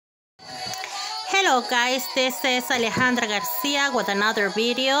Hello guys, this is Alejandra Garcia with another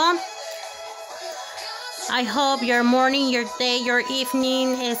video. I hope your morning, your day, your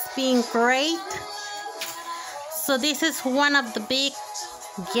evening is being great. So this is one of the big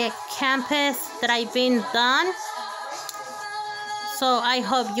campus that I've been done. So I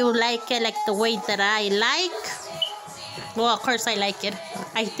hope you like it like the way that I like. Well, of course I like it.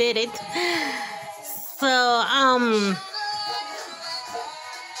 I did it. So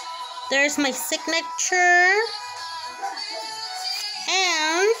there's my signature,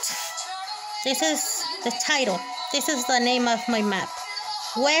 and this is the title. This is the name of my map,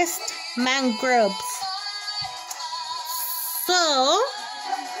 West Mangroves. So,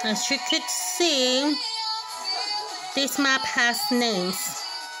 as you could see, this map has names.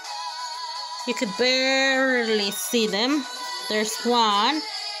 You could barely see them. There's one.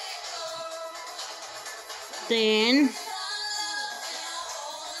 Then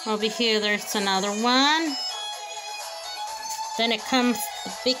over here there's another one. Then it comes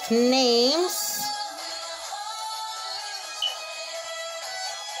the big names.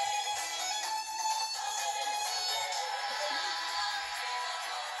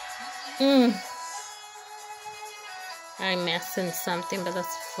 I'm missing something, but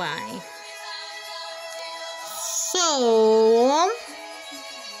that's fine. So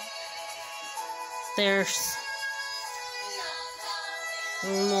there's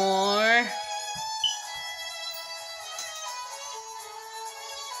more.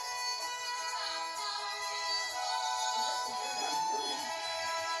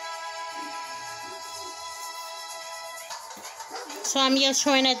 So I'm just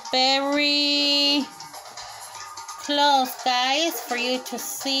showing it very close, guys, for you to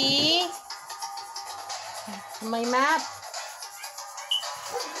see my map.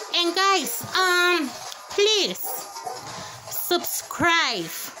 And guys, please subscribe.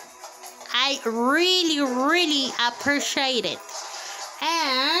 I really appreciate it.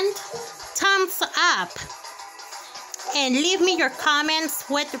 And thumbs up. And leave me your comments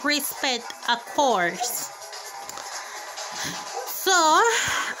with respect, of course. So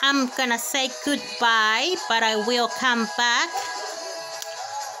I'm gonna say goodbye, but I will come back.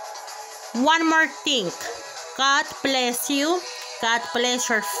 One more thing. God bless you. God bless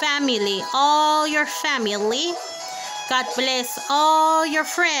your family, all your family. God bless all your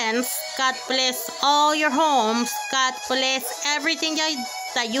friends. God bless all your homes. God bless everything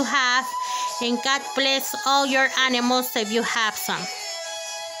that you have. And God bless all your animals if you have some.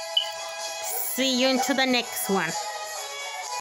 See you into the next one.